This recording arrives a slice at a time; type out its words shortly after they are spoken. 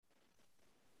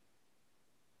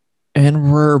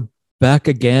And we're back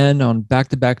again on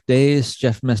back-to-back days.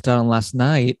 Jeff missed out on last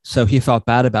night, so he felt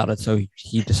bad about it. So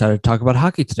he decided to talk about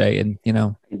hockey today. And, He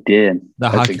did. The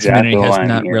hockey community has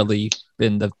not really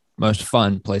been the most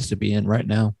fun place to be in right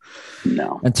now.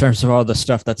 No. In terms of all the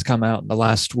stuff that's come out in the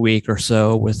last week or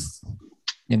so with,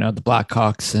 the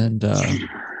Blackhawks and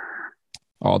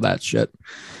all that shit,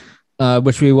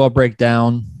 which we will break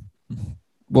down.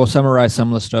 We'll summarize some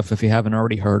of the stuff if you haven't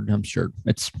already heard. I'm sure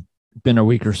it's been a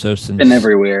week or so since. Been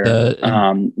everywhere.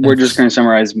 We're just going to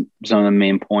summarize some of the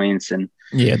main points and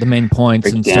the main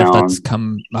points and stuff that's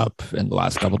come up in the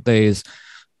last couple of days.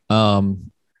 Gary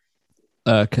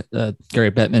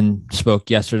Bettman spoke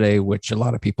yesterday, which a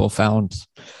lot of people found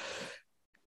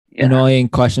annoying,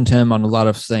 questioned him on a lot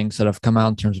of things that have come out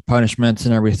in terms of punishments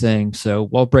and everything. So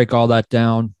we'll break all that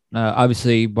down.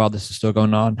 Obviously, while this is still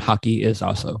going on, hockey is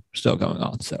also still going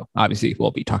on. So obviously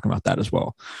we'll be talking about that as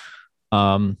well.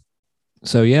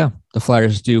 The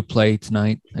Flyers do play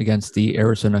tonight against the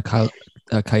Arizona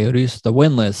Coyotes, the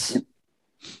winless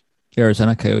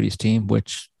Arizona Coyotes team,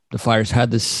 which the Flyers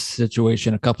had this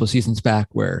situation a couple of seasons back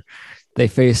where they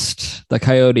faced the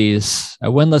Coyotes, a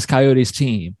winless Coyotes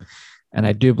team, and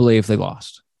I do believe they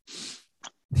lost.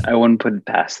 I wouldn't put it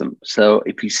past them. So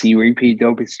if you see repeat,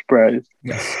 don't be surprised.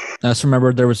 Yes. I just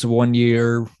remember there was 1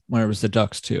 year when it was the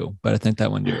Ducks too, but I think that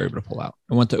one they were able to pull out.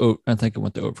 I think it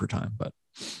went to overtime, but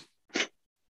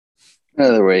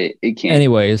another way it can't.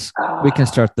 Anyways, we can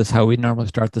start this how we normally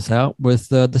start this out with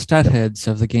the stat heads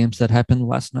of the games that happened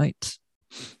last night.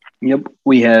 Yep.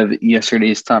 We have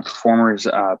yesterday's top performers,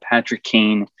 Patrick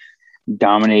Kane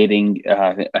dominating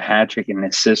a hat trick and an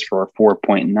assist for a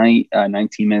 4-point night,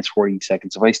 19 minutes, 40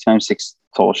 seconds of ice time, 6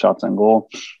 total shots on goal.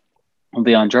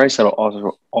 Leon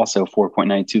Draisaitl also 4-point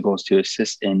night, 2 goals, 2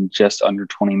 assists in just under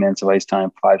 20 minutes of ice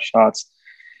time, 5 shots.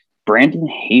 Brandon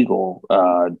Hagel,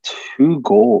 2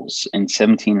 goals in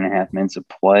 17 and a half minutes of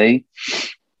play.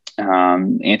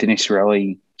 Anthony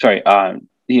Cirelli,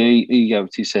 you have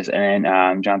 2 assists, and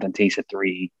then Jonathan Toews had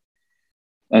 3.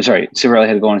 Cirelli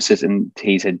had a goal and assist, and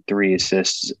Toews had 3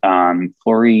 assists.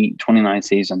 Fleury, 29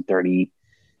 saves on 30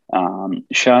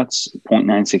 shots,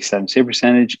 .967 save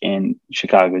percentage, and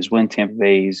Chicago's win. Tampa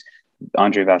Bay's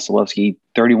Andrei Vasilevsky,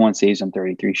 31 saves on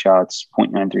 33 shots,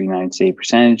 .939 save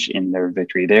percentage in their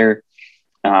victory there.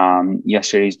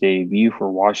 Yesterday's debut for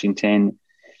Washington,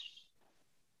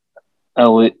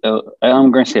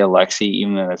 I'm going to say Alexei,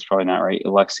 even though that's probably not right.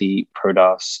 Alexei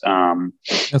Prodas.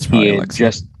 That's probably he had Alexei.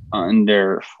 Just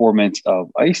under 4 minutes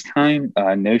of ice time,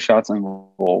 no shots on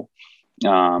goal.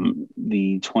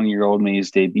 The 20-year-old made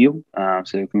his debut,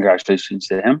 so congratulations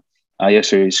to him.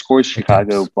 Yesterday's scores: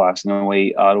 Chicago blasting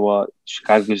away Ottawa.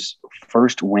 Chicago's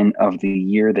first win of the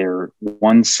year. They're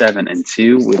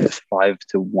 1-7-2 with a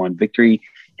 5-1 victory.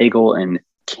 Hagel and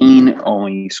Kane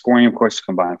only scoring, of course,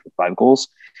 combined for 5 goals.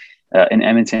 In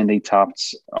Edmonton, they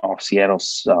topped off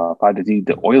Seattle's 5-2.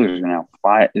 The Oilers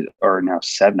are now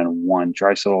 7-1.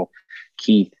 Draisaitl,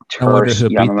 Keith, Turris,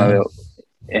 Yamamoto,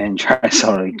 and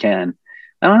Draisaitl again.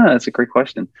 I don't know. That's a great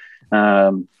question.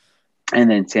 And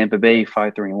then Tampa Bay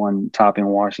 5-3-1, topping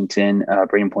Washington.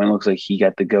 Braden Point looks like he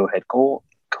got the go-ahead goal.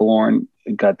 Killorn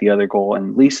got the other goal,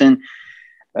 and Leeson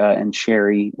and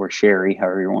Sherry, or Sherry,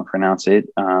 however you want to pronounce it.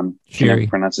 Sherry.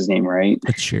 Pronounce his name right.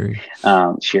 It's Sherry.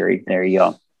 Sherry, there you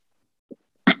go.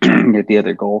 Get the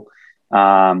other goal.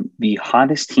 The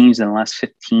hottest teams in the last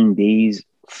 15 days: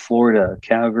 Florida,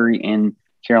 Calgary, and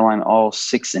Carolina, all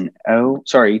 6-0.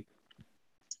 Sorry,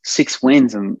 6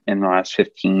 wins in the last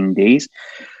 15 days.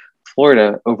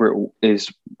 Florida is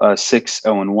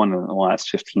 6-0-1 in the last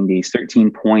 15 days.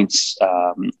 13 points,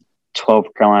 12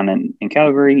 for Carolina and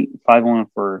Calgary, 5-1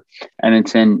 for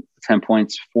Edmonton, 10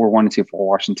 points, 4-1-2 for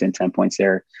Washington, 10 points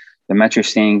there. The Metro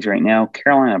standings right now: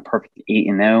 Carolina perfect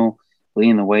 8-0.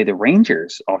 Leading the way, the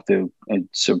Rangers off to a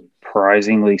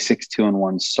surprisingly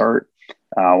 6-2-1 start.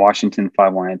 Washington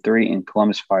 5-1-3 and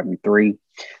Columbus 5-3.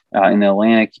 In the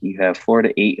Atlantic, you have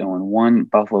Florida 8-0-1,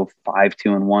 Buffalo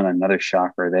 5-2-1, another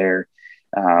shocker there.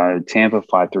 Tampa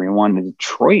 5-3-1,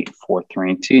 Detroit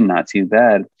 4-3-2, not too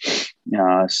bad.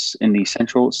 In the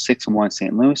Central, 6-1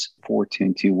 St. Louis,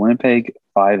 4-2-2 Winnipeg,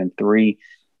 5-3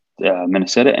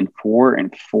 Minnesota, and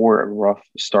 4-4 a rough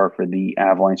start for the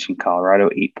Avalanche in Colorado,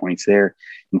 8 points there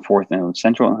in 4th and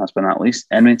Central. And last but not least,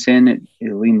 Edmonton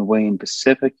leading the way in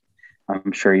Pacific.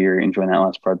 I'm sure you're enjoying that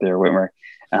last part there, Whitmer.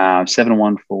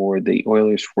 7-1 for the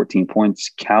Oilers, 14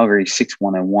 points. Calgary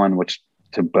 6-1-1, which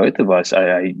to both of us,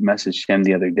 I messaged him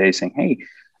the other day saying, "Hey,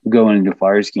 we're going into the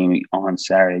Flyers game on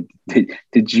Saturday."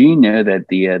 Did you know that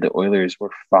the Oilers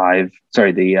were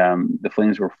the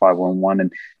Flames were 5-1-1,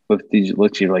 and both these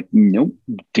looks, you're like, nope,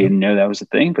 didn't know that was a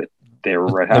thing. But They were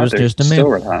red That hot. was They're news to me. still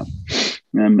red hot.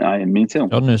 Me too.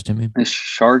 Still news to me. The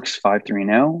Sharks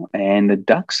 5-3-0 and the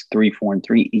Ducks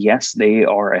 3-4-3. Yes, they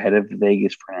are ahead of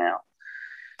Vegas for now.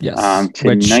 Yes.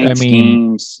 Tonight's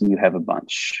games, you have a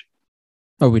bunch.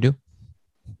 Oh, we do?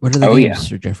 What are the games,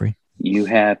 Sir Jeffrey? You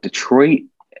have Detroit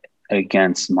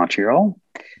against Montreal,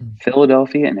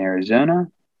 Philadelphia and Arizona,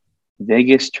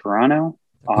 Vegas, Toronto,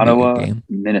 Ottawa,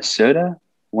 Minnesota,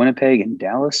 Winnipeg and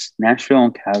Dallas, Nashville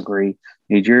and Calgary,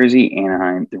 New Jersey,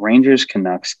 Anaheim, the Rangers,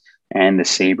 Canucks, and the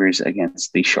Sabres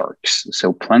against the Sharks.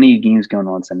 So plenty of games going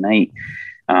on tonight.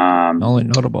 The only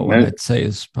notable one I'd say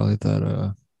is probably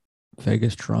that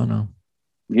Vegas, Toronto.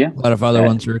 Yeah. A lot of other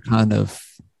ones are kind of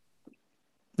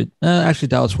actually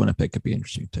Dallas, Winnipeg could be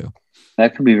interesting too.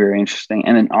 That could be very interesting.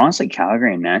 And then honestly,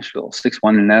 Calgary and Nashville,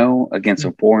 6-1-0 against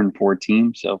a 4-4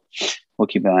 team. So we'll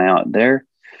keep an eye out there.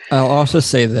 I'll also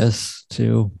say this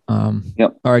too. Or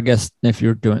I guess if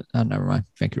you're doing, never mind.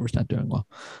 Vancouver's not doing well.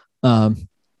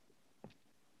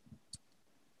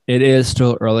 It is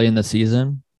still early in the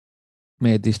season.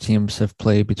 These teams have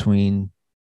played between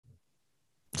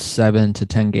 7 to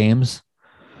 10 games.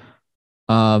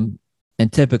 And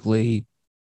typically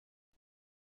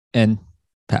in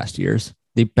past years,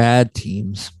 the bad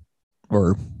teams,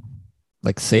 or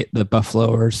like say the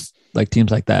Buffaloers, like teams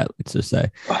like that, let's just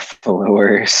say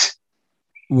Buffaloers,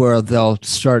 where they'll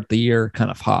start the year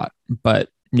kind of hot, but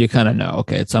you kind of know,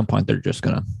 okay, at some point they're just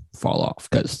going to fall off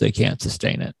because they can't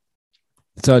sustain it.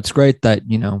 So it's great that,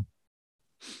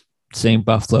 seeing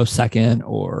Buffalo second,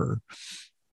 or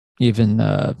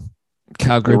even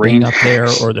Calgary being up there,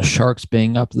 or the Sharks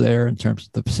being up there in terms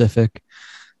of the Pacific.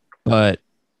 But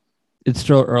it's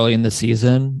still early in the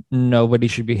season. Nobody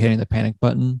should be hitting the panic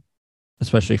button,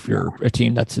 especially if you're a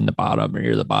team that's in the bottom, or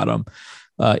you're the bottom.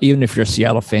 Even if you're a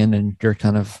Seattle fan and you're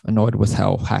kind of annoyed with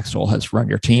how Hacksaw has run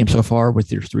your team so far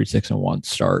with your 3-6-1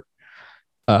 start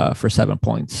for 7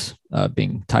 points,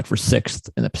 being tied for 6th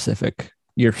in the Pacific,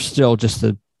 you're still just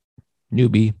a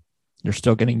newbie. You're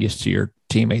still getting used to your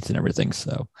teammates and everything.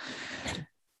 So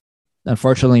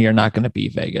unfortunately, you're not going to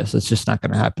beat Vegas. It's just not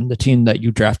going to happen. The team that you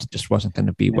drafted just wasn't going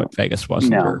to be what Vegas was.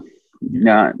 No,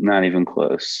 not even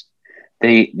close.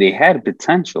 They had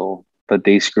potential, but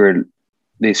they screwed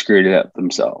it up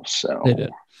themselves. So they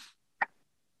did.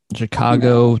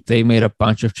 Chicago, they made a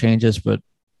bunch of changes, but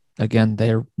again,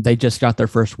 they just got their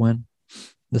first win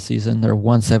this season. They're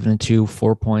 1-7-2,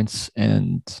 4 points,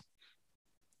 and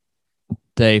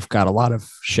they've got a lot of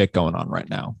shit going on right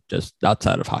now, just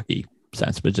outside of hockey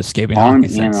sense, but just giving on hockey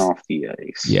and sense. Off the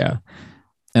ice. Yeah.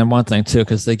 And one thing too,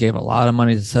 because they gave a lot of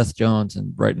money to Seth Jones,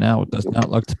 and right now it does not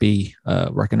look to be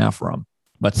working out for him.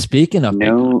 But speaking of big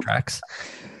contracts,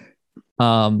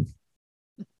 Adam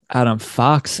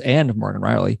Fox and Morgan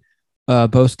Rielly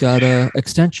both got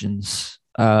extensions.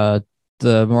 The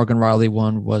Morgan Rielly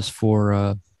one was for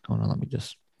hold on, let me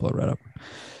just blow it right up.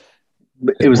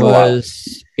 It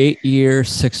was 8 years,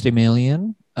 $60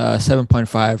 million,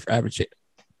 7.5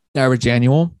 average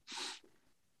annual,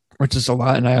 which is a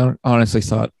lot. And I honestly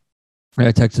thought,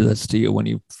 I texted this to you when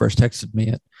you first texted me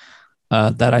it,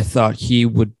 that I thought he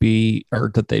would be,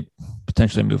 or that they'd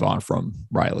potentially move on from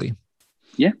Rielly.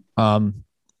 Yeah. And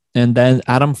then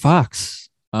Adam Fox,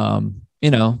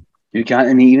 you got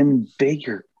an even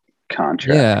bigger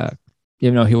contract. Yeah.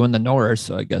 Even though he won the Norris,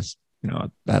 so I guess,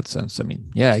 in that sense, I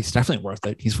mean, yeah, he's definitely worth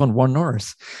it. He's won one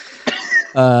Norris.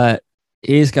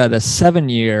 He's got a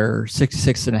 7-year,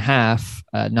 66.5,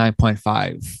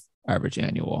 9.5 average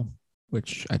annual,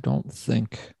 which I don't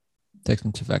think takes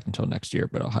into effect until next year,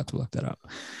 but I'll have to look that up.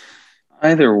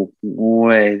 Either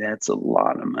way, that's a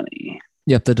lot of money.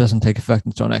 Yep, that doesn't take effect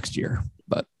until next year,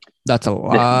 but that's a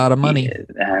lot of money.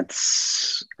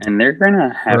 And they're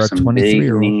gonna have some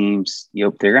big names.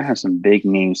 Yep, they're gonna have some big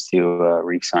names to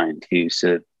re-sign too.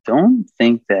 So don't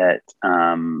think that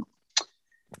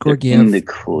they're in the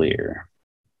clear.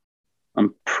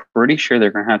 I'm pretty sure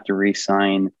they're gonna have to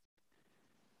re-sign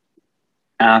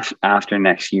after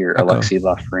next year. Alexei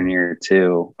Lafreniere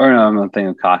too, or no, I'm thinking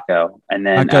of Kakko, and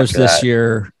then Kakko's this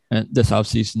year and this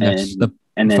offseason.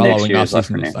 And then following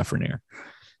offseason is Lafreniere.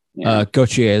 Yeah.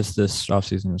 Gauthier is this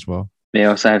offseason as well. They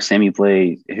also have Sammy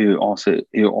Blais, who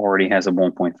already has a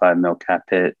 1.5 mil cap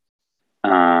hit.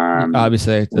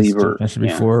 Obviously, that's mentioned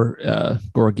before.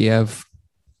 Georgiev,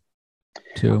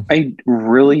 too. I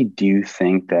really do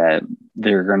think that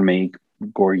they're going to make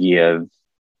Georgiev,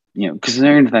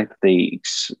 considering the fact that they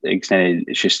extended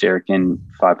Shesterkin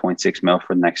 5.6 mil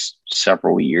for the next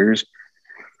several years.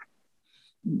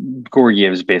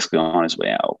 Georgiev is basically on his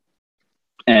way out.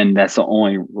 And that's the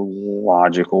only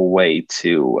logical way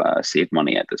to save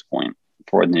money at this point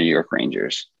for the New York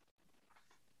Rangers.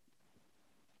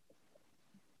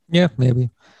 Yeah, maybe.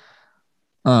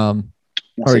 We'll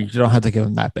Or see. you don't have to give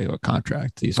him that big of a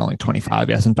contract. He's only 25.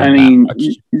 He hasn't I done that much.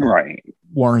 mean, right.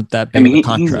 Warrant that I big of a mean, he's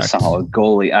a contract. solid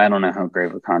goalie. I don't know how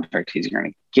great of a contract he's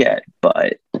going to get,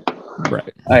 but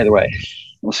Right. either way,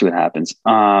 we'll see what happens.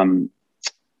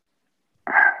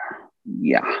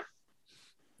 Yeah.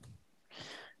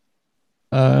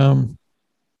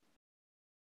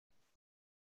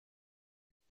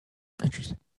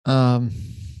 Interesting.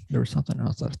 There was something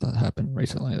else that happened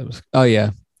recently. That was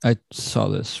I saw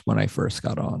this when I first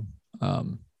got on.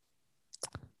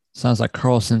 Sounds like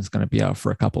Carlson's going to be out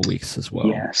for a couple weeks as well.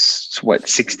 Yes. It's what,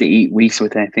 6 to 8 weeks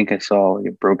with, I think I saw like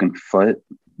a broken foot.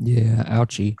 Yeah,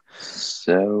 ouchie.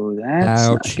 So that's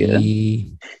not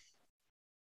good.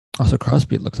 Also,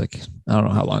 Crosby looks like I don't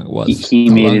know how long it was. He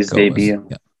How made long his ago it was. debut.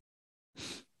 Yeah.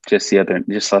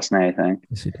 Just last night, I think.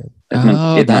 Yes, he did.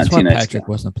 That's why Patrick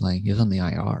wasn't playing. He was on the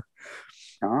IR.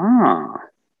 Ah.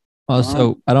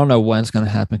 Also, I don't know when it's going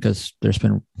to happen because there's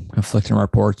been conflicting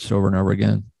reports over and over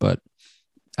again. But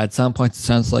at some point, it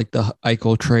sounds like the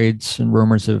Eichel trades and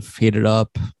rumors have heated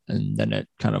up, and then it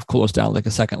kind of cools down like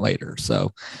a second later.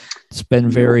 So it's been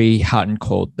very hot and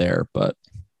cold there. But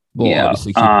we'll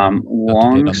obviously keep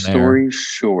long story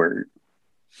short,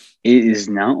 it is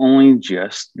not only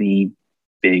just the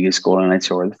biggest Golden Knights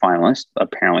who are the finalists.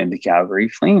 Apparently, the Calgary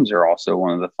Flames are also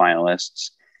one of the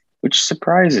finalists, which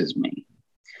surprises me.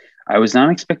 I was not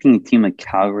expecting a team like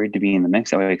Calgary to be in the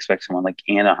mix. I would expect someone like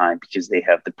Anaheim because they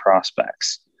have the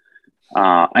prospects.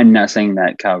 I'm not saying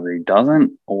that Calgary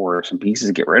doesn't or some pieces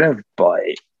to get rid of, but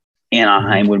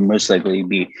Anaheim would most likely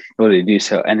be able to do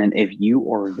so. And then if you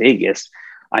or Vegas,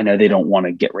 I know they don't want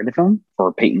to get rid of him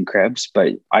for Peyton Krebs,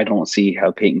 but I don't see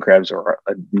how Peyton Krebs or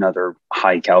another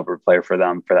high caliber player for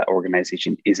them, for that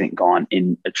organization, isn't gone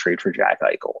in a trade for Jack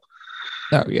Eichel.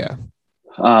 Oh, yeah.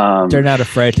 They're not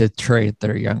afraid to trade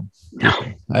their young people,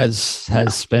 as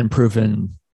has been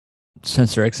proven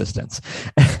since their existence,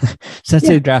 since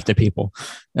they drafted people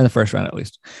in the first round, at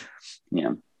least.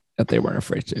 Yeah. That they weren't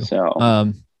afraid to.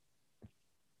 So,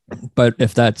 but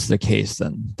if that's the case,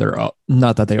 then they're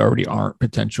not that they already aren't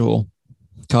potential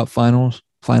cup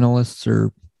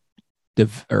finalists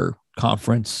or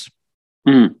conference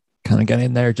kind of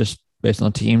getting there just based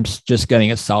on teams. Just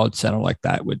getting a solid center like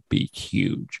that would be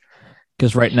huge.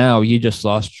 Because right now you just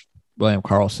lost William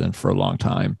Karlsson for a long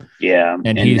time. Yeah.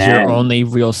 And he's your only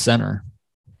real center.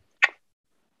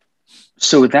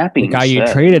 So with that being the guy you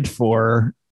traded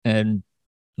for, and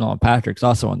Nolan Patrick's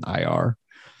also on the IR.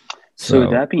 So with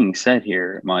that being said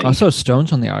here, Mike. Also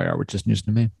Stone's on the IR, which is news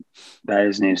to me. That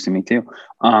is news to me too.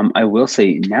 I will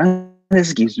say now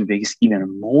this gives Vegas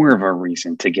even more of a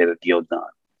reason to get a deal done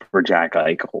for Jack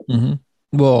Eichel. Mm-hmm.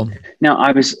 Well, now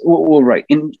I was right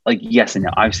in yes and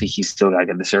no. Obviously, he's still got to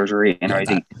get the surgery and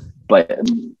everything, but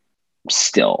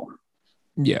still,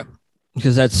 yeah,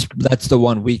 because that's the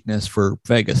one weakness for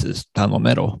Vegas is down the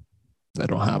middle. They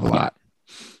don't have a lot,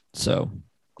 so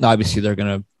obviously they're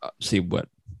gonna see what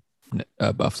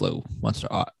Buffalo wants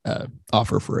to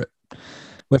offer for it,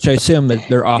 which I assume that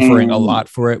they're offering a lot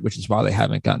for it, which is why they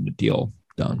haven't gotten the deal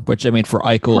done. Which I mean, for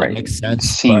Eichel, it makes sense.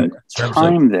 Same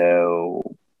time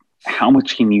though. How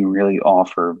much can you really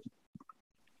offer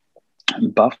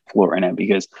Buffalo right now?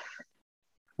 Because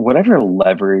whatever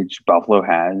leverage Buffalo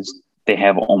has, they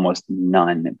have almost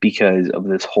none because of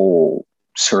this whole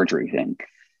surgery thing.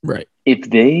 Right. If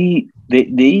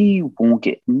they won't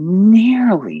get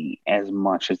nearly as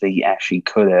much as they actually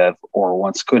could have or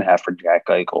once could have for Jack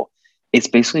Eichel, it's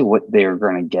basically what they're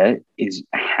going to get is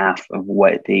half of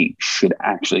what they should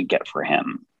actually get for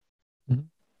him. Mm-hmm.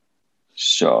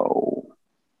 So...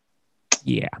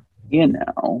 yeah,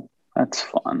 that's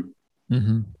fun.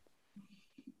 Mm-hmm.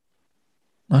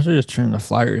 I should just turn the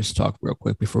Flyers talk real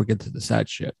quick before we get to the sad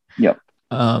shit. Yep.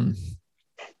 Ryan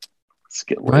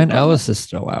Ellis is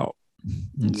still out.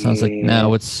 It sounds like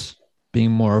now it's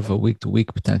being more of a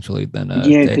week-to-week potentially than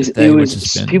day-to-day, which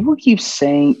has been... People keep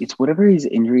saying it's whatever his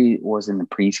injury was in the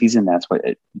preseason. That's what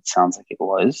it sounds like it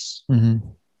was. Mm-hmm.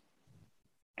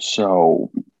 So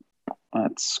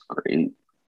that's great.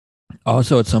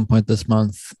 Also, at some point this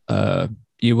month,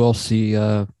 you will see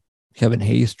Kevin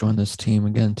Hayes join this team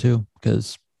again too,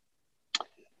 because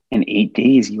in 8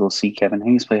 days you will see Kevin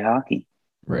Hayes play hockey.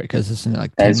 Right, because it's in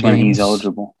like 10 that's when he's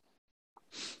eligible,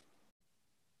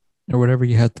 or whatever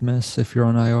you had to miss if you're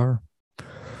on IR.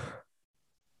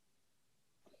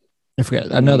 I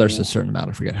forget. I know there's a certain amount.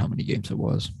 I forget how many games it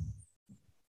was.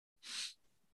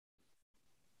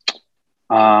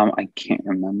 I can't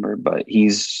remember, but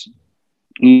he's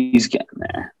getting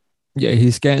there. Yeah,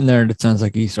 he's getting there, and it sounds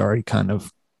like he's already kind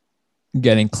of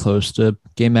getting close to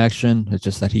game action. It's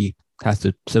just that he has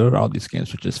to sit out all these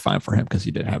games, which is fine for him because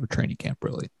he did have a training camp,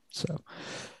 really. So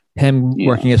him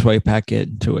working his way back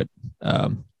into it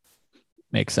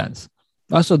makes sense.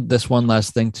 Also, this one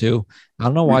last thing, too. I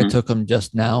don't know why I took him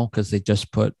just now because they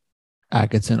just put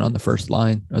Atkinson on the first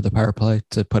line of the power play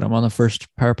to put him on the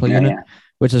first power play unit,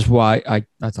 which is why I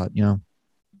thought,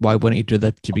 why wouldn't you do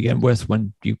that to begin with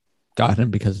when you got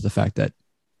him? Because of the fact that,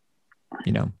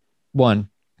 one,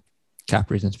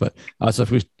 cap reasons, but also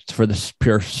for this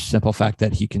pure simple fact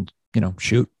that he can,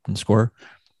 shoot and score.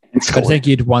 I think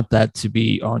you'd want that to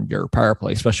be on your power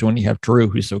play, especially when you have Drew,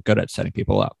 who's so good at setting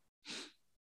people up.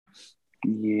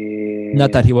 Yeah.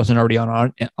 Not that he wasn't already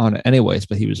on it anyways,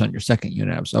 but he was on your second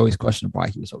unit. I was always questioning why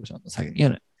he was always on the second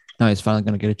unit. Now he's finally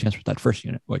going to get a chance with that first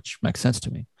unit, which makes sense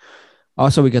to me.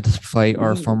 Also, we get to play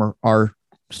our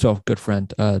still good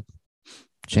friend,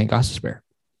 Shane Gostisbehere,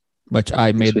 which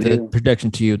I made the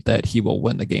prediction to you that he will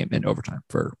win the game in overtime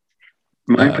for.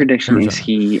 My prediction Arizona. Is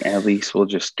he at least will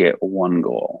just get one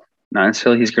goal. Not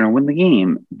necessarily he's going to win the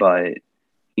game, but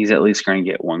he's at least going to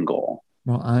get one goal.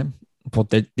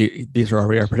 These are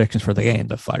already our predictions for the game.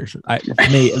 The Flyers,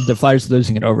 the Flyers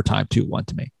losing in overtime 2-1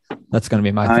 to me. That's going to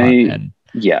be my thought.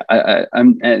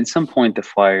 I'm at some point the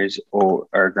Flyers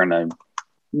are going to.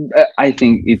 I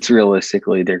think it's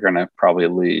realistically they're going to probably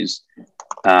lose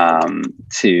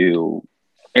to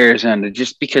Arizona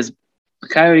just because the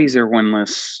Coyotes are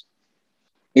winless.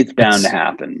 It's bound to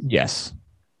happen. Yes.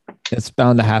 It's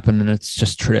bound to happen, and it's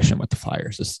just tradition with the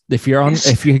Flyers. If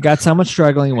you got someone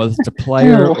struggling, whether it's a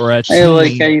player or a team, I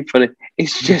like how you put it.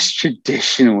 It's just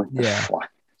tradition with the Flyers.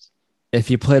 If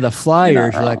you play the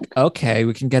Flyers, you're like, okay,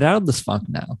 we can get out of this funk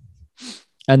now,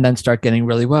 and then start getting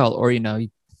really well. Or you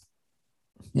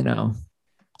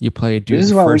play. This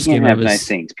is why we can't have nice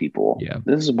things, people. Yeah,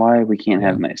 this is why we can't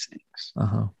have nice things.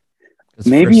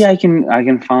 Maybe I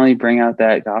can finally bring out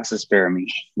that Gostisbehere meme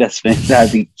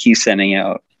that he's sending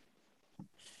out.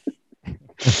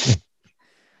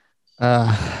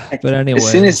 But anyway, as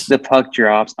soon as the puck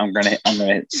drops, I'm gonna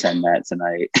send that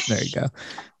tonight. There you go.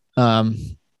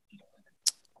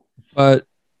 But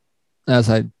as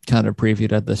I kind of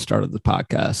previewed at the start of the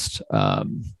podcast,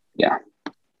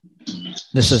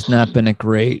 this has not been a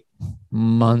great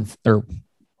month or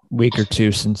week or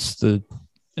two since the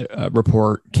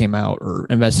report came out or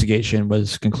investigation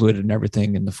was concluded and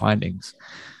everything in the findings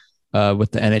with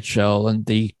the NHL and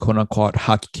the quote unquote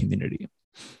hockey community.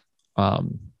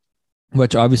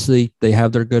 Which obviously they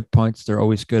have their good points. They're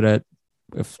always good at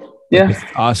with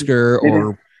Oscar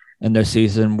or in their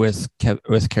season with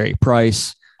Carey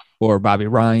Price or Bobby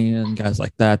Ryan, guys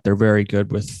like that. They're very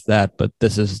good with that, but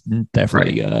this is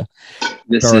definitely a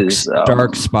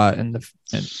dark spot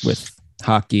with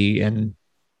hockey and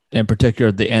in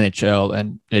particular the NHL,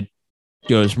 and it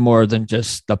goes more than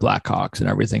just the Blackhawks and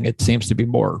everything. It seems to be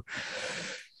more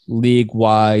league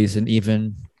wise and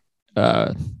even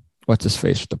what's his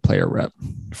face with the player rep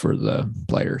for the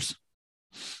players.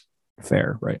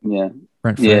 Fair, right? Yeah.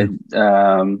 Brent Fair.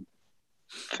 Yeah.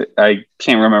 I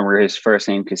can't remember his first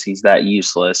name because he's that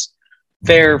useless.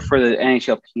 Fair for the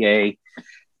NHLPA.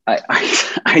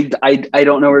 I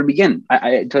don't know where to begin.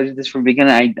 I told you this from the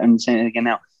beginning. I'm saying it again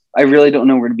now. I really don't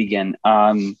know where to begin.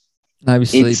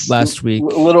 Obviously, last week, a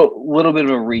little bit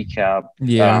of a recap.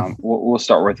 Yeah, we'll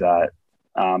start with that.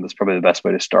 That's probably the best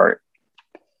way to start.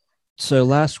 So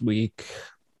last week,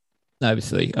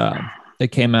 obviously,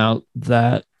 it came out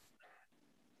that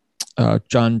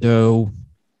John Doe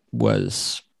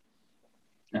was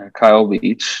Kyle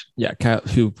Beach. Yeah,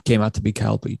 who came out to be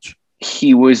Kyle Beach.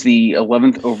 He was the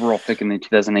 11th overall pick in the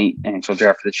 2008 NHL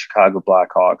draft for the Chicago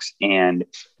Blackhawks, and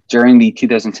during the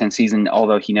 2010 season,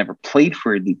 although he never played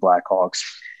for the Blackhawks,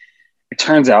 it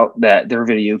turns out that their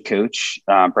video coach,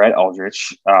 Brad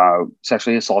Aldrich,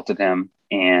 sexually assaulted him.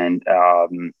 And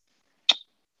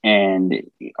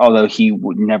although he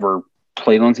would never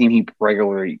played on the team, he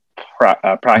regularly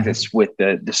practiced with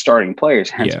the starting players,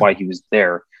 hence why he was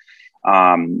there.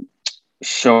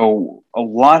 So a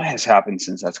lot has happened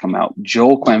since that's come out.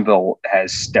 Joel Quenneville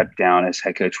has stepped down as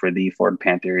head coach for the Florida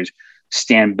Panthers.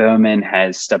 Stan Bowman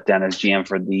has stepped down as GM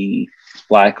for the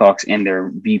Blackhawks, and their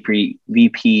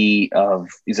VP of,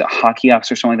 is it hockey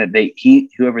ops or something like that?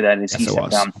 Whoever that is, he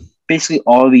stepped down. Basically,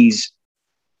 all these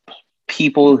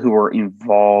people who were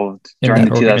involved during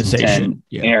the 2010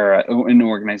 era in the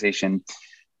organization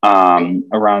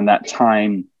around that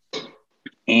time,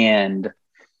 and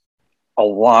a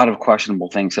lot of questionable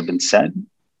things have been said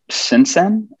since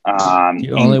then,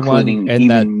 including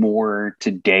even more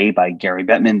today by Gary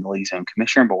Bettman, the league's own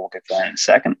commissioner, but we'll get to that in a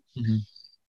second.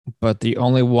 Mm-hmm. But the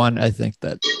only one I think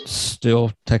that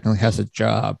still technically has a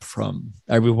job from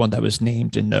everyone that was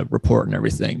named in the report and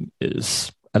everything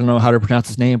is, I don't know how to pronounce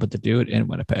his name, but the dude in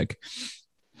Winnipeg.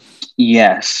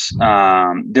 Yes.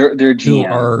 Their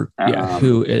GM.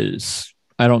 Who is,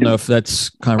 I don't know if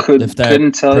that's if that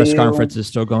couldn't tell press you. conference is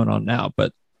still going on now,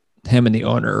 but him and the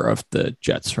owner of the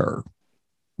Jets were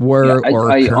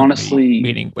honestly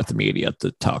meeting with the media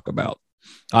to talk about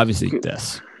obviously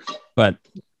this. But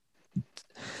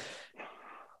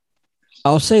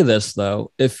I'll say this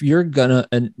though, if you're gonna,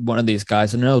 and one of these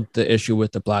guys, I know the issue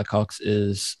with the Blackhawks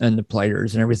is, and the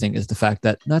players and everything, is the fact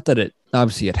that not that it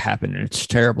obviously it happened and it's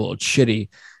terrible, it's shitty.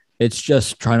 It's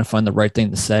just trying to find the right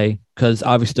thing to say, because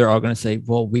obviously they're all going to say,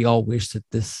 well, we all wish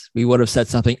that we would have said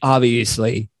something.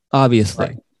 Obviously,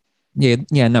 right.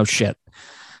 Yeah, no shit.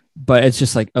 But it's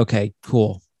just like, okay,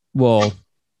 cool. Well,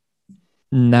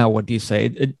 now what do you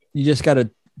say? You just got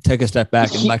to take a step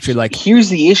back and actually, like, here's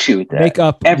the issue with that. Make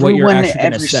up everyone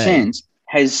ever since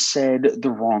has said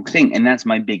the wrong thing, and that's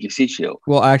my biggest issue.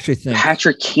 Well, I actually think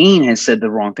Patrick Kane has said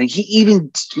the wrong thing. He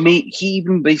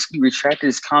even basically retracted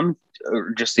his comment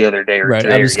just the other day or right.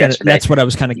 Today or yesterday. That's what I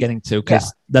was kind of getting to,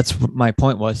 because that's what my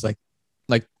point was. Like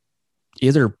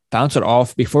either bounce it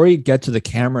off before you get to the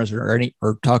cameras or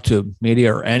talk to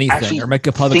media or anything, actually, or make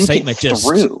a public statement. Just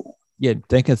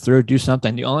think it through, do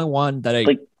something. The only one that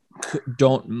I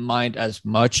don't mind as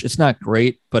much, it's not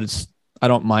great, but I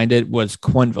don't mind it, was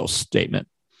Quenneville's statement.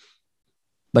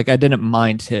 Like, I didn't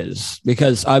mind his,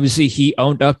 because obviously he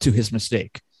owned up to his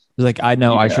mistake. Like, I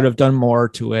know I should have done more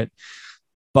to it,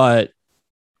 but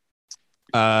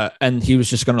and he was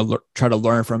just going to try to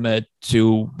learn from it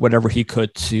to whatever he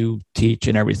could to teach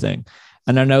and everything.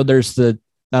 And I know I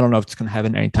don't know if it's going to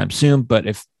happen anytime soon, but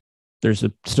if there's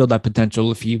still that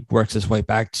potential if he works his way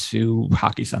back to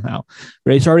hockey somehow.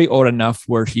 But he's already old enough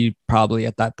where he probably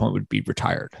at that point would be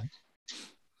retired.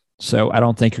 So I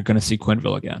don't think you're going to see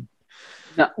Quenneville again.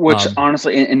 No, which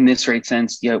honestly, in this right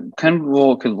sense,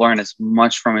 Quenneville could learn as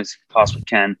much from it as he possibly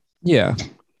can. Yeah.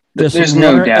 There's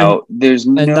no doubt. There's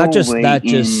no way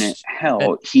in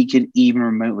hell he could even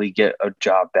remotely get a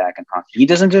job back in hockey. He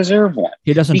doesn't deserve one.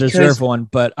 He doesn't deserve one,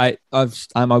 but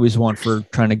I'm always one for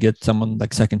trying to get someone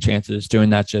like second chances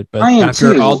doing that shit. But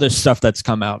after all this stuff that's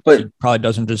come out, he probably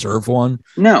doesn't deserve one.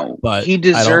 No, but he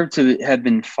deserved to have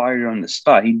been fired on the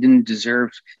spot. He didn't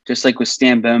deserve, just like with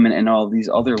Stan Bowman and all these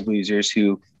other losers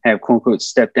who have quote unquote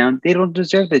stepped down. They don't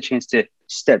deserve the chance to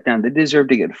step down. They deserve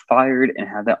to get fired and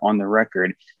have that on the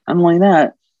record. Unlike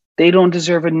that, they don't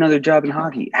deserve another job in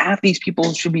hockey. Half these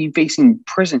people should be facing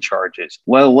prison charges,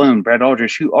 let alone Brad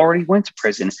Aldrich, who already went to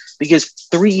prison because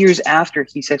 3 years after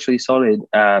he sexually assaulted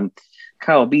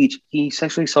Kyle Beach, he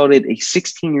sexually assaulted a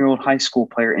 16-year-old high school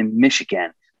player in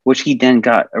Michigan, which he then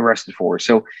got arrested for.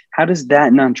 So how does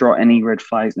that not draw any red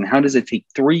flags? And how does it take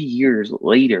 3 years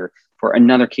later for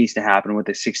another case to happen with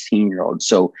a 16-year-old?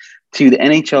 So to the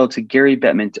NHL, to Gary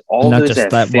Bettman, to all those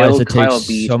that failed Kyle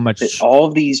Beach, all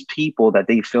of these people that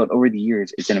they failed over the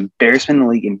years, it's an embarrassment in the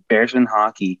league, embarrassment in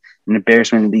hockey, an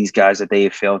embarrassment in these guys that they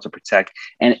have failed to protect.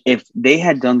 And if they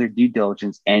had done their due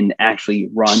diligence and actually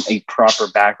run a proper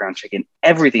background check and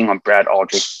everything on Brad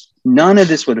Aldrich, none of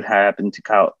this would have happened to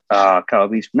Kyle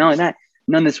Beach. Not only that,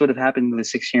 none of this would have happened to the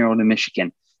 16-year-old in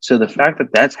Michigan. So the fact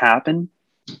that that's happened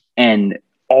and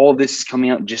all this is coming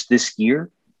out just this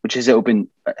year, which has opened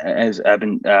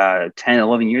 10,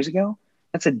 11 years ago,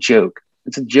 that's a joke.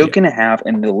 It's a joke and a half,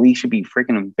 and the league should be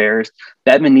freaking embarrassed.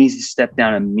 Bettman needs to step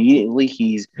down immediately.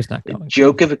 He's a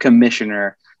joke of a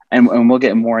commissioner, and we'll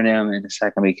get more into him in a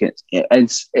second because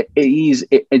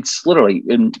it's literally,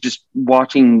 just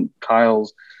watching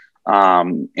Kyle's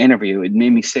interview, it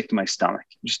made me sick to my stomach.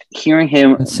 Just hearing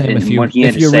him and what he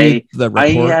had to say. I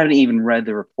haven't even read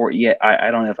the report yet.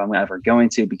 I don't know if I'm ever going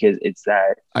to, because it's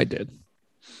that I did.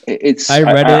 I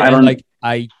read it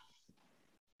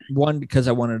because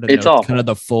I wanted to know kind of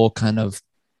the full kind of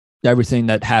everything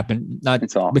that happened, not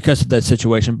because of the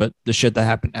situation, but the shit that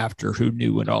happened after, who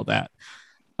knew and all that,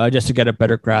 just to get a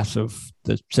better grasp of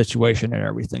the situation and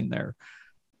everything there.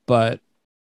 But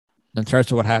in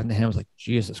terms of what happened to him, I was like,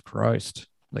 Jesus Christ.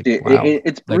 Like, wow.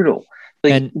 It's brutal.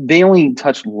 And they only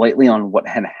touched lightly on what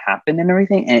had happened and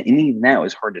everything, and even that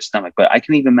was hard to stomach. But I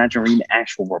can even imagine reading the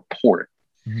actual report.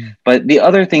 Mm-hmm. But the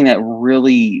other thing that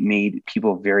really made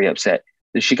people very upset,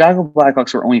 the Chicago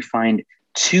Blackhawks were only fined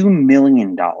 $2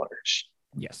 million.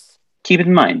 Yes. Keep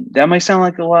in mind, that might sound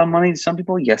like a lot of money to some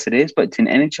people. Yes, it is. But to an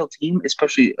NHL team,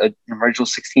 especially an original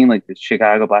 16 like the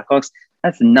Chicago Blackhawks,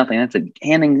 that's nothing. That's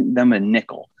handing them a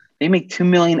nickel. They make $2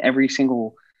 million every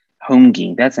single home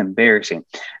game. That's embarrassing.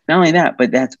 Not only that, but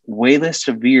that's way less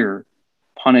severe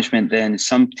punishment than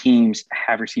some teams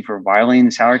have received for violating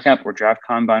the salary cap or draft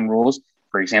combine rules.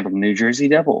 For example, the New Jersey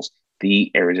Devils,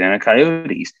 the Arizona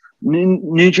Coyotes.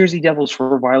 New Jersey Devils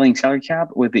for violating salary cap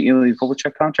with the Ilya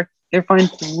Kovalchuk contract, they're fined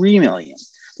 $3 million.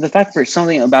 The fact for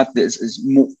something about this is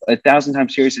 1,000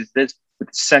 times serious as this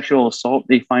with sexual assault,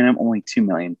 they fine him only $2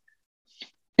 million.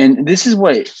 And this is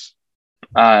what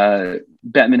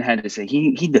Bettman had to say.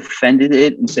 He defended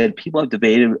it and said people have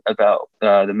debated about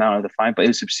the amount of the fine, but it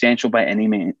was substantial by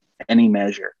any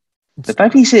measure. The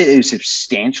fact he said it was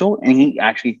substantial and he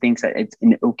actually thinks that it's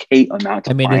an okay amount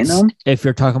to fine them. If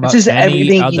you're talking about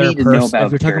any other person,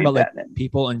 if you're talking about like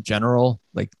people in general,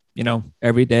 like, you know,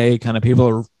 everyday kind of people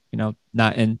are, you know,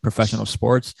 not in professional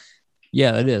sports.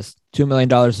 Yeah, it is. $2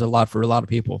 million is a lot for a lot of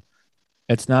people.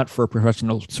 It's not for a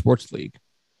professional sports league.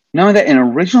 Knowing that an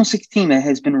original 16 that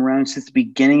has been around since the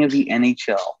beginning of the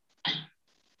NHL,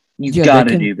 you got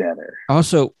to do better.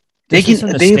 Also, they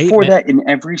afford that in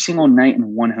every single night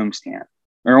in one homestand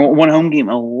or one home game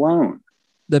alone.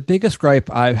 The biggest gripe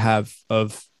I have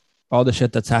of all the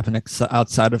shit that's happened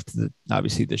outside of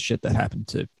obviously the shit that happened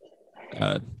to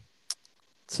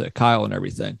Kyle and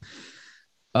everything,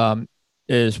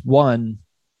 is one,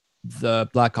 the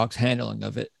Blackhawks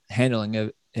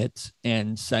handling it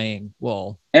and saying,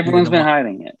 well, everyone's been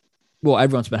hiding it. Well,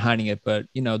 everyone's been hiding it, but,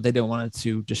 you know, they didn't want it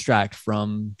to distract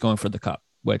from going for the cup,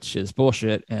 which is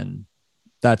bullshit. And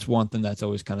that's one thing that's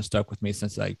always kind of stuck with me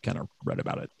since I kind of read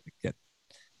about it.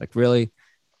 Like, really,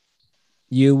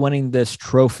 you winning this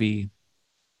trophy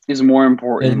is more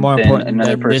important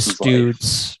than this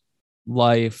dude's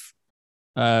life.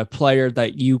 Player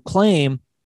that you claim,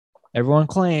 everyone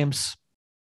claims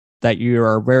that you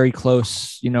are very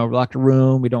close, you know, locker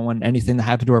room. We don't want anything to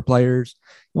happen to our players.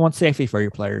 You want safety for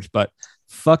your players, but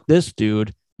fuck this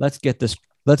dude. Let's get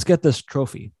this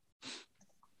trophy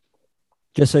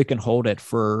just so you can hold it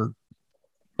for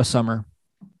a summer.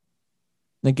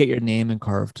 Then get your name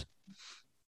carved.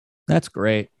 That's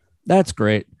great.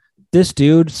 This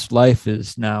dude's life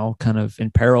is now kind of in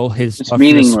peril. It's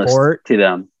meaningless to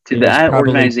them. To that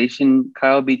organization,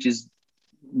 Kyle Beach's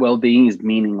well-being is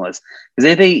meaningless.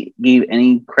 Because if they gave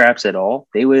any craps at all,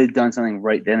 they would have done something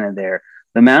right then and there.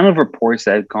 The amount of reports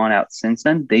that have gone out since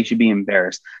then, they should be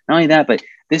embarrassed. Not only that, but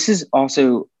this is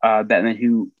also Bettman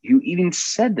who even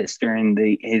said this during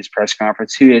his press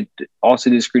conference, who had also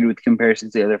disagreed with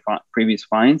comparisons to the other previous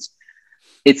fines.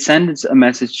 It sends a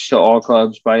message to all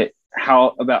clubs about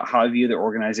how I view their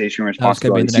organization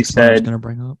responsibilities. He said, I was going to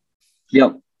bring up.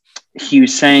 Yep. He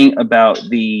was saying about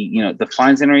the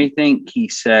fines and everything. He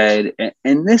said,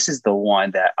 and this is the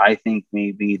one that I think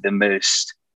may be the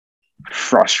most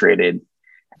frustrated.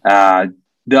 The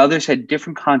others had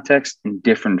different context and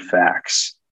different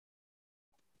facts.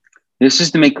 This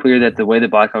is to make clear that the way the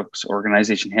Blackhawks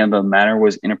organization handled the matter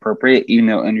was inappropriate, even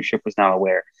though ownership was not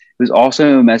aware. It was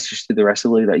also a message to the rest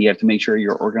of the league that you have to make sure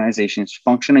your organization is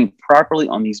functioning properly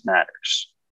on these matters.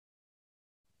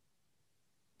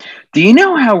 Do you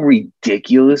know how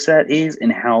ridiculous that is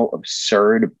and how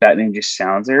absurd Bettman just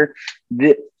sounds there?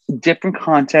 The different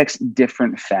context,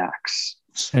 different facts.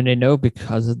 And they know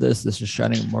because of this is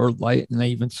shining more light. And they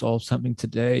even saw something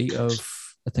today of,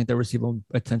 I think there was even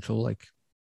potential like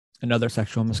another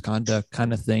sexual misconduct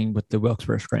kind of thing with the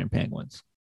Wilkes-Barre Scranton Penguins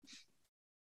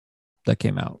that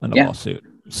came out in a lawsuit.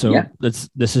 So this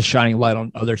is shining light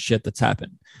on other shit that's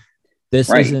happened.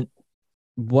 This isn't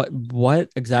what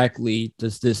exactly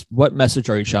does this, what message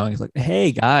are you showing? It's like,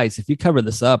 hey guys, if you cover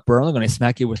this up, we're only going to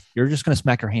smack you with, you're just going to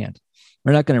smack your hand.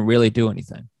 We're not going to really do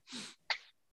anything.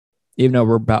 Even though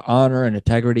we're about honor and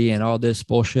integrity and all this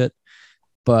bullshit,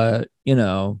 but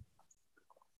don't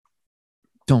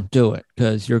do it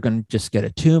because you're going to just get a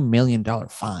 $2 million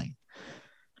fine.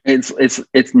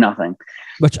 It's nothing.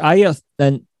 Which I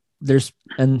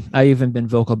even been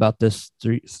vocal about this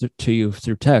to you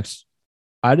through text.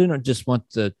 I didn't just want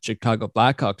the Chicago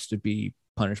Blackhawks to be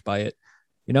punished by it.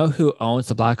 You know who owns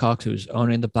the Blackhawks? Who's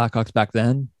owning the Blackhawks back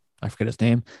then? I forget his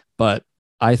name, but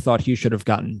I thought he should have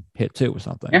gotten hit too with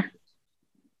something. Yeah.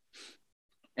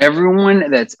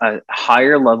 Everyone that's a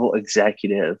higher level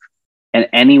executive and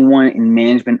anyone in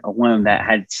management alone that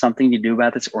had something to do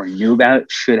about this or knew about it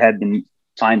should have been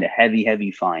fined a heavy, heavy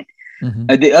fine. Mm-hmm.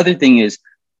 The other thing is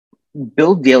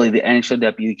Bill Daly, the NHL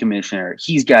deputy commissioner,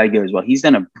 he's got to go as well. He's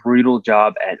done a brutal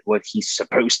job at what he's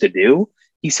supposed to do.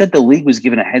 He said the league was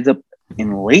given a heads up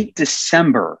in late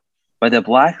December by the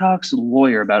Blackhawks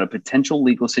lawyer about a potential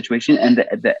legal situation, and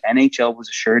the NHL was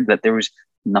assured that there was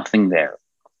nothing there.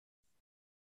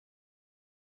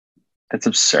 That's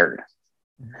absurd.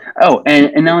 Oh,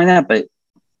 and not only that, but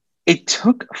it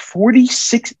took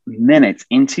 46 minutes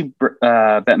into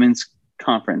Bettman's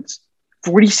conference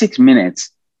 46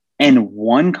 minutes and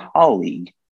one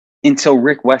colleague until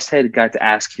Rick Westhead got to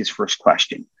ask his first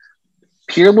question.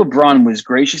 Pierre LeBrun was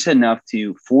gracious enough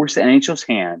to force the NHL's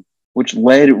hand, which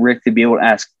led Rick to be able to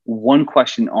ask one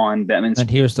question on Bettman's and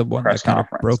he was the one press that kind of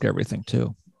conference. broke everything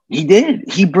too. He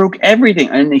did. He broke everything.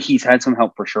 And he's had some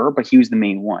help for sure, but he was the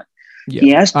main one. Yeah.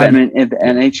 He asked Bettman if the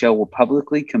NHL will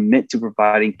publicly commit to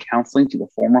providing counseling to the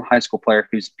former high school player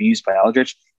who's abused by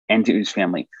Aldrich and to his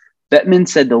family. Bettman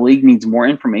said the league needs more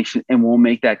information and will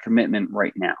make that commitment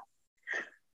right now.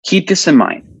 Keep this in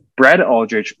mind. Brad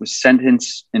Aldrich was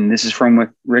sentenced, and this is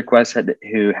from Rick Westhead,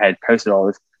 who had posted all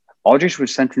this. Aldrich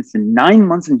was sentenced to 9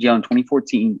 months in jail in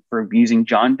 2014 for abusing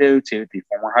John Doe 2, the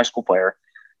former high school player.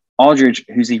 Aldrich,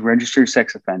 who's a registered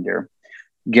sex offender.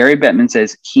 Gary Bettman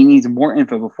says he needs more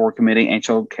info before committing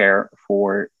NHL care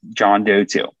for John Doe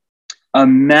 2.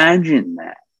 Imagine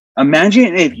that.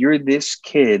 Imagine if you're this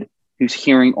kid who's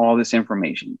hearing all this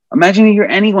information. Imagine if you're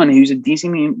anyone who's a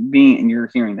decent being and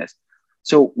you're hearing this.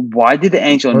 So why did the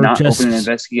NHL not open an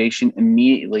investigation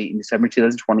immediately in December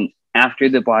 2020 after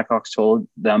the Blackhawks told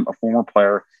them a former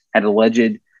player had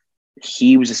alleged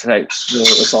he was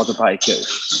assaulted by a coach?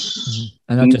 Mm-hmm.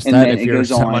 And not just that, if you're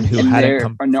someone who hadn't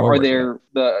come forward. Are there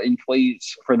the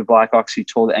employees for the Blackhawks who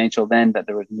told the NHL then that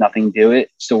there was nothing to do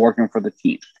it, still working for the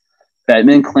team?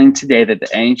 Bettman claimed today that the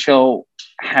NHL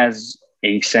has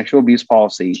a sexual abuse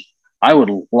policy. I would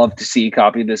love to see a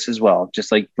copy of this as well,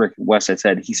 just like Rick Westhead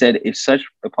said. He said if such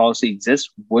a policy exists,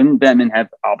 wouldn't Bettman have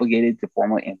obligated to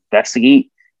formally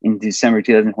investigate in December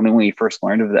 2020 when he first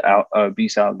learned of the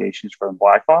abuse allegations from the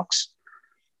Blackhawks?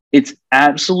 It's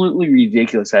absolutely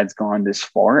ridiculous that it's gone this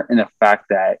far, and the fact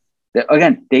that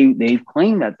again, they've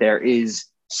claimed that there is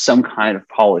some kind of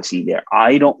policy there.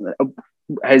 I don't.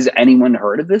 Has anyone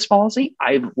heard of this policy?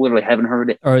 I literally haven't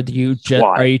heard it. Or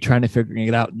are you trying to figure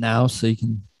it out now so you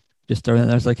can just throw it in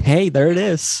there? It's like, hey, there it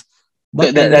is.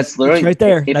 That's literally it's right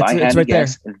there. It's right there.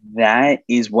 That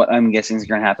is what I'm guessing is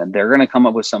going to happen. They're going to come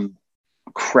up with some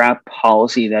crap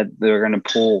policy that they're going to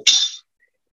pull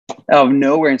out of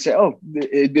nowhere and say, "Oh,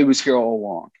 it was here all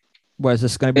along." Well, is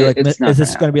this going to be like? Is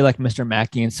this going to be like Mr.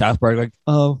 Mackey in South Park? Like,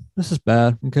 oh, this is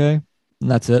bad. Okay,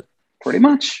 and that's it. Pretty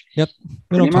much. Yep.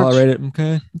 We don't tolerate it.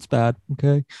 Okay, it's bad.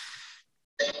 Okay.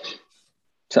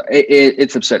 So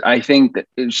it's absurd. I think that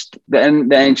the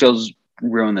NHL's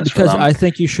ruined this because for them. I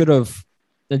think you should have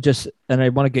and I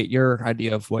want to get your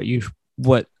idea of what you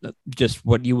would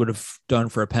have done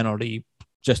for a penalty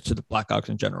just to the Blackhawks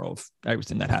in general of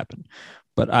everything that happened.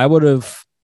 But I would have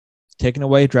taken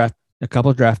away a couple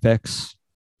of draft picks,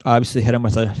 obviously hit him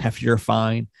with a heftier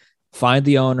fine, find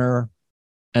the owner,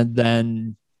 and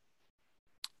then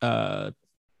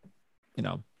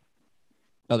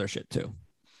other shit too.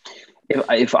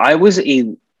 If I was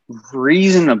a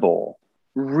reasonable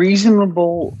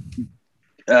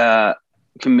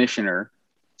commissioner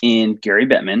in Gary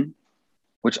Bettman,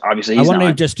 which obviously he's I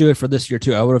wouldn't just do it for this year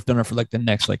too. I would have done it for like the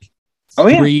next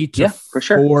 3 to for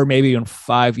sure, 4, maybe even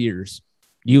 5 years.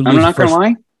 I'm not gonna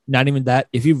lie. Not even that.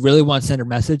 If you really want to send a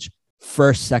message,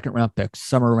 first, second round picks,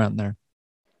 somewhere around there.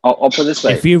 I'll put it this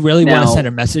way. If you really want to send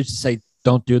a message to say,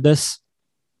 don't do this.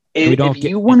 If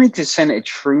you wanted to send a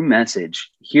true message,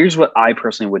 here's what I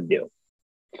personally would do.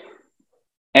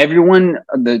 Everyone,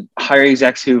 the higher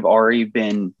execs who've already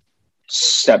been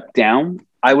stepped down,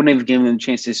 I wouldn't have given them a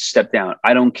chance to step down.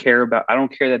 I don't care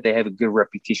that they have a good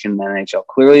reputation in the NHL.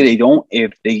 Clearly they don't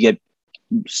if they get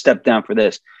stepped down for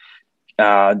this.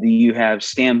 You have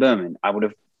Stan Bowman. I would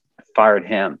have fired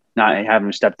him, not have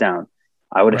him step down.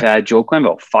 I would have had Joel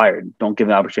Quenneville fired. Don't give him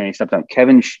the opportunity to step down.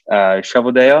 Kevin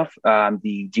Cheveldayoff,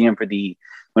 the GM for the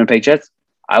Winnipeg Jets,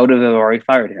 I would have already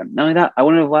fired him. Not only that, I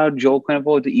wouldn't have allowed Joel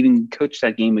Quenneville to even coach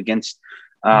that game against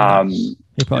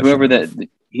whoever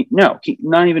he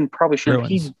not even probably shouldn't.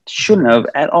 He shouldn't have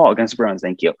at all against the Bruins.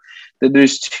 Thank you.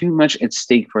 There's too much at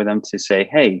stake for them to say,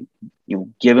 hey,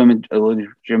 give him a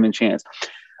legitimate chance.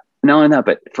 Not only that,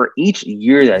 but for each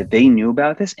year that they knew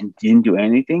about this and didn't do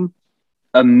anything,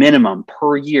 a minimum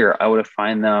per year, I would have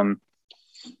fined them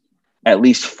at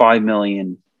least $5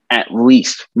 million, at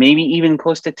least, maybe even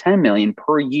close to $10 million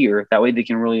per year. That way they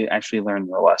can really actually learn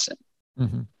their lesson.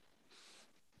 Mm-hmm.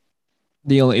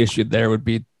 The only issue there would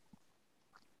be,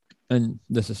 and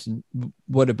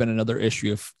would have been another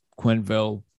issue if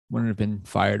Quenneville wouldn't have been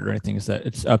fired or anything, is that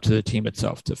it's up to the team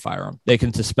itself to fire him. They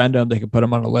can suspend him, they can put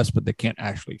him on a list, but they can't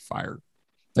actually fire.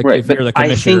 Like right, if you're the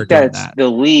commissioner, I think that's the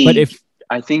league. But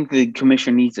I think the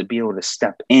commissioner needs to be able to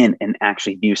step in and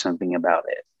actually do something about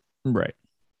it. Right.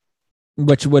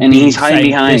 Which would and be he's hiding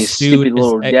behind his stupid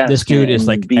little desk. This dude is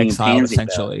like exiled,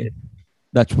 essentially.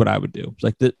 That's what I would do. It's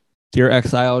like you're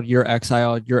exiled, you're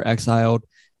exiled, you're exiled.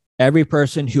 every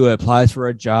person who applies for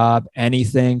a job,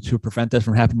 anything to prevent this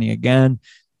from happening again,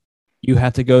 you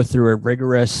have to go through a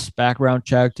rigorous background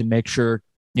check to make sure,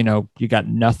 you got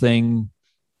anything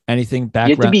You have to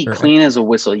background. be clean as a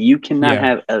whistle. You cannot Yeah.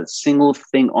 have a single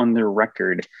thing on their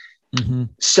record. Mm-hmm.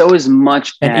 So as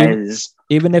much And as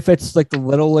even if it's like the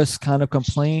littlest kind of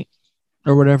complaint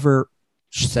or whatever,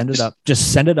 send it up.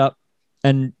 Just send it up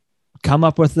and come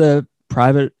up with a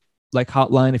private like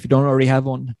hotline if you don't already have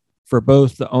one for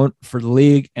both for the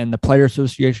league and the player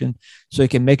association, so you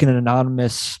can make an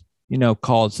anonymous,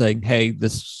 call saying, "Hey,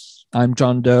 I'm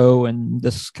John Doe, and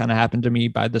this kind of happened to me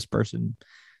by this person,"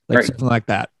 like right. something like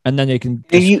that, and then you can.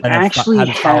 If you actually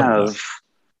have.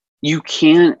 You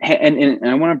can, and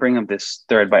I want to bring up this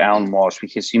thread by Alan Walsh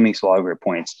because he makes a lot of great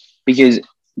points. Because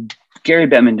Gary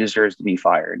Bettman deserves to be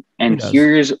fired. And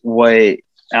here's what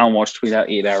Alan Walsh tweeted out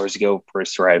 8 hours ago for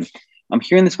his thread. I'm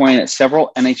hearing this morning that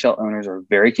several NHL owners are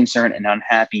very concerned and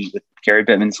unhappy with Gary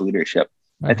Bettman's leadership.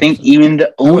 I think even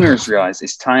the owners realize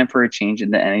it's time for a change in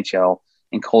the NHL,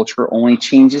 and culture only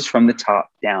changes from the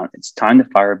top down. It's time to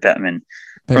fire Bettman.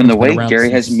 From the way Gary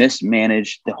has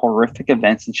mismanaged the horrific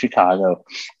events in Chicago,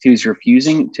 he was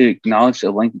refusing to acknowledge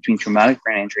the link between traumatic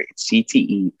brain injury and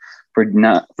CTE,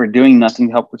 for doing nothing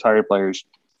to help retired players,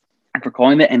 and for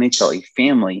calling the NHL a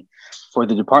family, for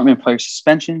the Department of Player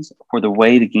suspensions, for the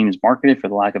way the game is marketed, for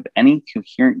the lack of any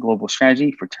coherent global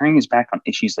strategy, for turning his back on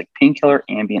issues like painkiller,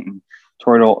 ambient, and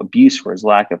total abuse, for his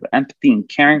lack of empathy and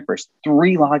caring, for his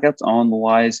 3 lockouts on the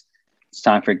wise. It's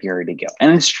time for Gary to go.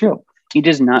 And it's true. He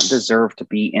does not deserve to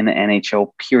be in the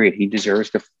NHL, period. He deserves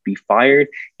to be fired.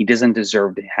 He doesn't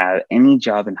deserve to have any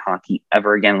job in hockey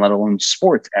ever again, let alone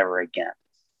sports ever again.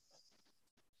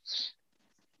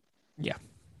 Yeah.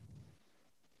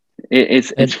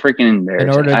 It's freaking embarrassing.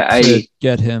 In order to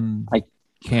get him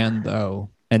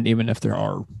though, and even if there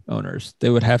are owners, they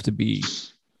would have to be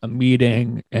a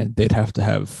meeting and they'd have to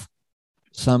have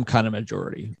some kind of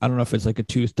majority. I don't know if it's like a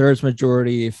 2/3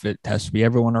 majority, if it has to be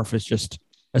everyone, or if it's just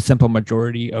a simple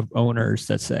majority of owners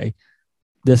that say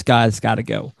this guy's got to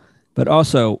go. But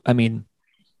also, I mean,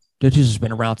 this has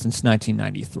been around since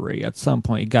 1993. At some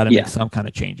point, you got to make some kind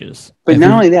of changes. But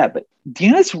not only that, but do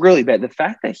you know it's really bad? The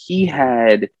fact that he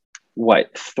had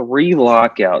 3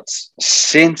 lockouts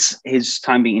since his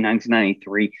time being in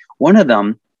 1993. One of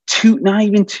them,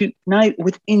 not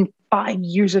within 5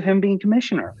 years of him being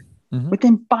commissioner. Mm-hmm.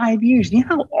 Within 5 years. You know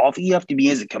how awful you have to be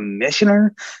as a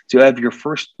commissioner to have your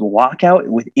first lockout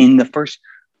within the first.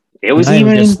 It was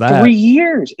even in 3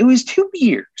 years. It was 2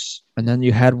 years. And then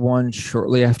you had one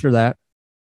shortly after that.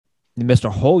 You missed a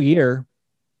whole year.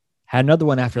 Had another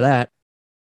one after that.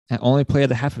 And only played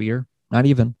a half a year. Not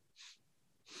even.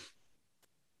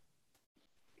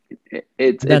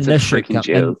 It's a freaking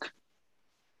joke.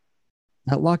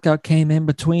 That lockout came in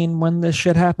between when this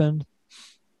shit happened.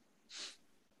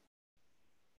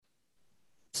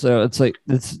 So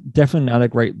it's definitely not a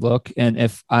great look. And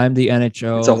if I'm the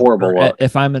NHL, it's a horrible look.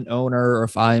 If I'm an owner or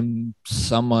if I'm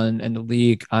someone in the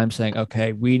league, I'm saying,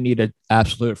 okay, we need an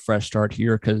absolute fresh start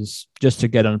here, because just to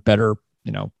get a better,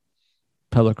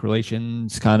 public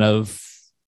relations kind of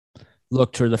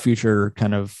look to the future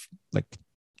kind of like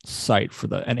site for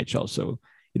the NHL. So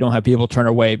you don't have people turn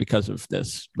away because of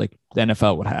this, like the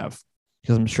NFL would have.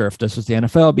 Because I'm sure if this was the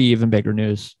NFL, it'd be even bigger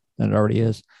news than it already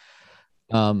is.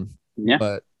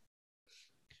 But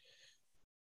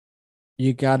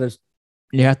you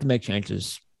have to make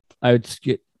changes. I'd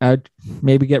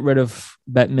maybe get rid of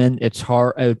Bettman. It's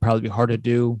hard. It would probably be hard to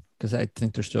do because I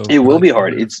think there's still. It will be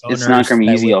hard. It's not going to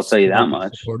be easy. I'll tell you that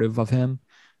much. Supportive of him,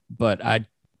 but I'd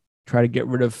try to get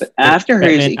rid of. But after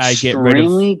his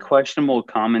extremely questionable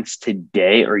comments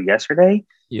today or yesterday,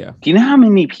 do you know how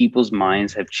many people's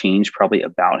minds have changed probably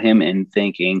about him and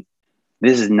thinking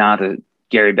this is not a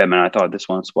Gary Bettman I thought this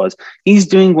once was. He's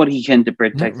doing what he can to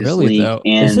protect his league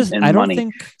and money.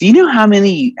 Do you know how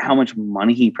much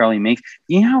money he probably makes?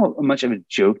 Do you know how much of a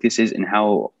joke this is and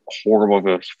how horrible of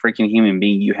a freaking human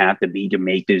being you have to be to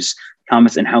make those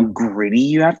comments, and how gritty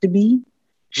you have to be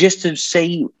just to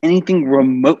say anything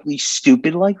remotely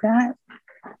stupid like that?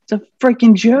 It's a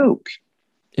freaking joke.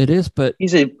 It is, but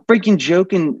he's a freaking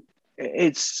joke, and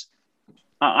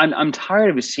I'm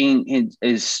tired of seeing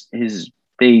his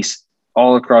face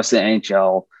all across the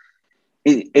NHL.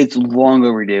 It's long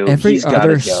overdue. Every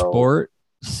other sport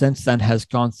since then has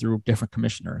gone through different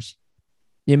commissioners.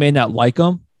 You may not like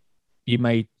them, you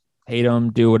might hate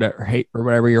them, do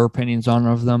whatever your opinions on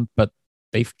of them, but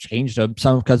they've changed them.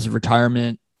 Some because of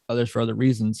retirement, others for other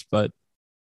reasons. But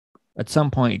at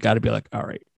some point, you got to be like, all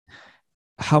right,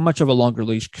 how much of a longer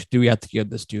leash do we have to give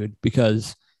this dude?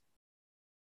 Because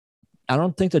I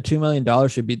don't think the $2 million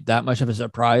should be that much of a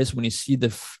surprise when you see the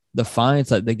fines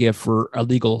that they give for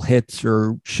illegal hits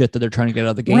or shit that they're trying to get out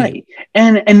of the game. Right.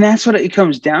 And that's what it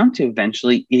comes down to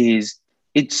eventually is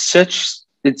it sets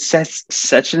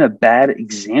such a bad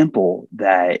example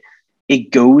that it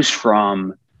goes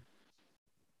from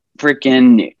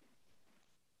freaking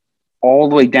all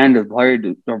the way down to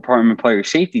the Department of Player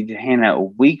Safety to hand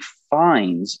out weak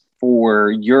fines for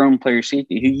your own player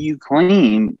safety, who you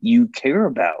claim you care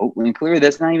about, when clearly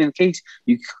that's not even the case.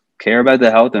 You care about the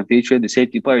health and future of the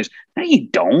safety players. No, you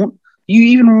don't. You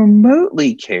even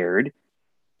remotely cared,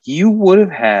 you would have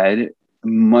had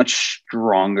much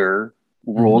stronger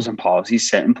rules and policies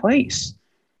set in place.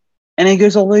 And it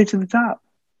goes all the way to the top.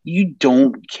 You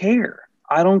don't care.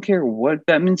 I don't care what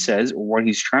Bettman says or what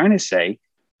he's trying to say.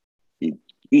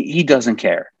 He doesn't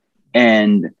care.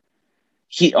 And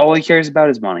all he cares about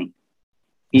is money.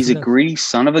 He's a greedy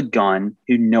son of a gun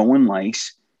who no one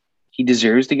likes. He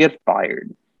deserves to get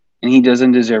fired. And he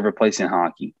doesn't deserve a place in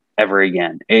hockey ever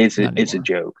again. It's a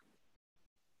joke.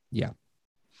 Yeah.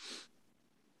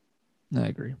 I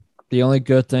agree. The only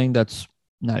good thing that's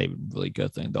not even really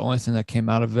good thing. The only thing that came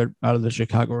out of the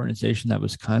Chicago organization that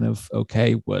was kind of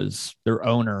okay was their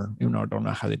owner, even though I don't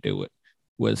know how they do it,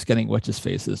 was getting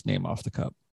what's-his-face's name off the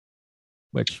cup,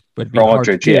 which would be hard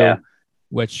to do,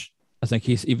 which I think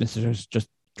he's even just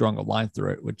drawing a line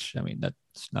through it, which, I mean,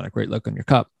 that's not a great look on your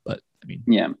cup, but I mean.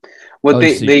 Yeah. What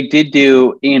they did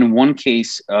do in one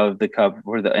case of the cup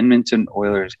for the Edmonton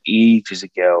Oilers ages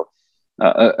ago,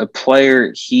 a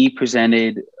player, he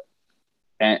presented,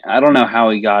 and I don't know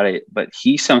how he got it, but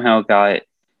he somehow got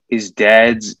his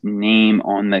dad's name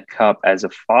on the cup as a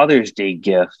Father's Day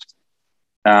gift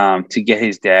to get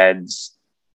his dad's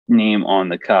name on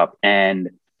the cup.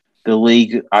 And the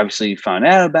league obviously found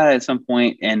out about it at some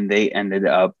point, and they ended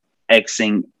up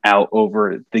Xing out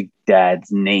over the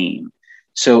dad's name.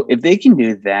 So if they can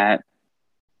do that,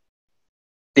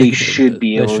 they should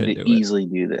be able to easily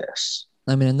do this.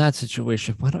 I mean, in that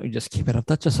situation, why don't you just keep it up?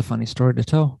 That's just a funny story to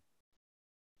tell.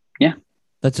 Yeah.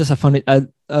 That's just a funny,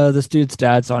 this dude's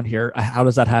dad's on here. How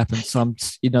does that happen?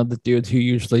 The dude who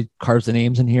usually carves the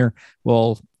names in here.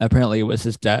 Well, apparently it was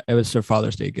his dad. It was their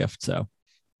Father's Day gift. So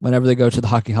whenever they go to the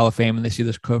Hockey Hall of Fame and they see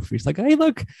this trophy, it's like, hey,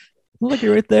 look,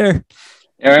 you're right there.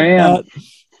 There I am.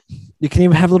 You can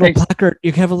even have a little placard.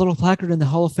 You can have a little placard in the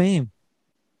Hall of Fame.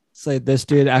 Say this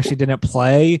dude actually didn't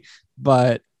play,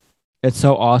 but it's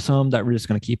so awesome that we're just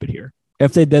going to keep it here.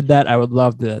 If they did that, I would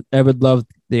love the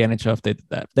NHL if they did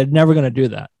that. They're never going to do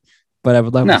that, but I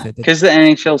would love if they did. Because the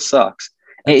NHL sucks.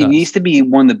 It needs to be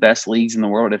one of the best leagues in the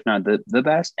world, if not the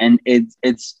best, and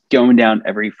it's going down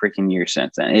every freaking year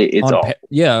since then. It's all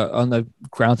on the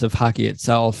grounds of hockey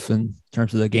itself in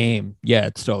terms of the game. Yeah,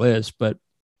 it still is, but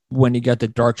when you get the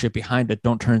dark shit behind it,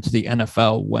 don't turn to the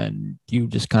NFL when you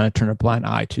just kind of turn a blind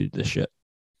eye to the shit.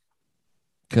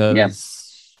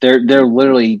 Because they're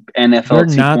literally NFL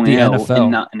 2.0, not the NFL,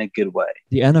 and not in a good way.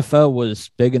 The NFL was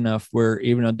big enough where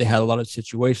even though they had a lot of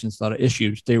situations, a lot of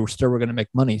issues, they were still going to make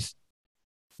monies.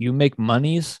 You make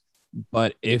monies,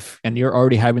 but you're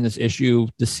already having this issue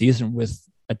this season with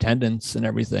attendance and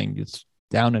everything, it's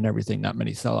down and everything, not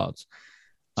many sellouts.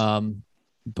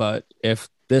 But if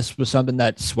this was something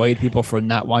that swayed people from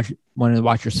not wanting to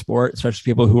watch your sport,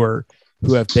 especially people who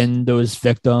have been those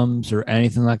victims or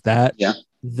anything like that,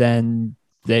 then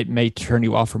they may turn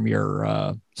you off from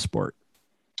your sport.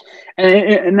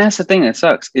 And that's the thing that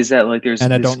sucks is that like there's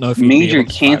and I don't know if major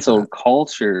cancel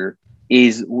culture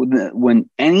is when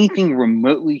anything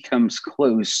remotely comes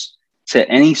close to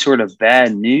any sort of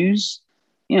bad news,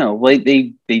 like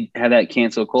they have that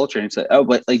cancel culture and say, oh,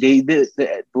 but like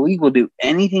the league will do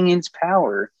anything in its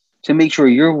power to make sure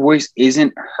your voice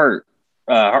isn't heard,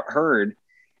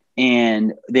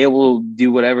 and they will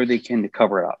do whatever they can to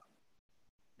cover it up.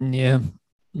 Yeah.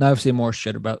 Obviously more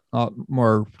shit about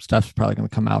more stuff's probably going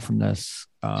to come out from this.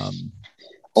 A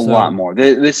lot more.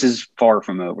 This is far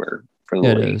from over for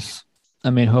the league. It is. I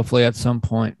mean, hopefully at some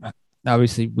point,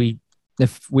 obviously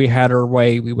if we had our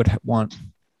way, we would want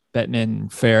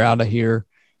Bettman Fair out of here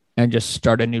and just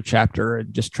start a new chapter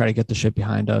and just try to get the shit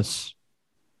behind us.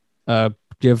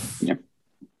 Give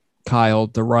Kyle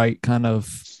the right kind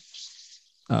of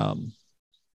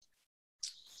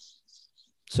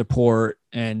support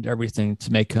and everything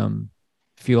to make him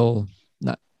feel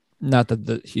not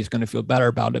that he's going to feel better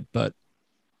about it, but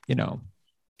you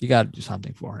got to do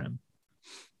something for him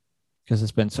because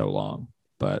it's been so long.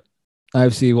 But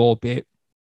obviously we'll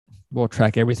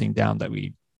track everything down that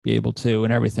we be able to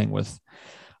and everything with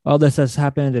all this has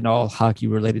happened and all hockey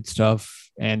related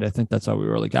stuff. And I think that's all we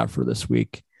really got for this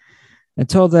week.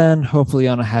 Until then, hopefully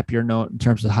on a happier note in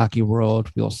terms of the hockey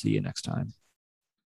world, we'll see you next time.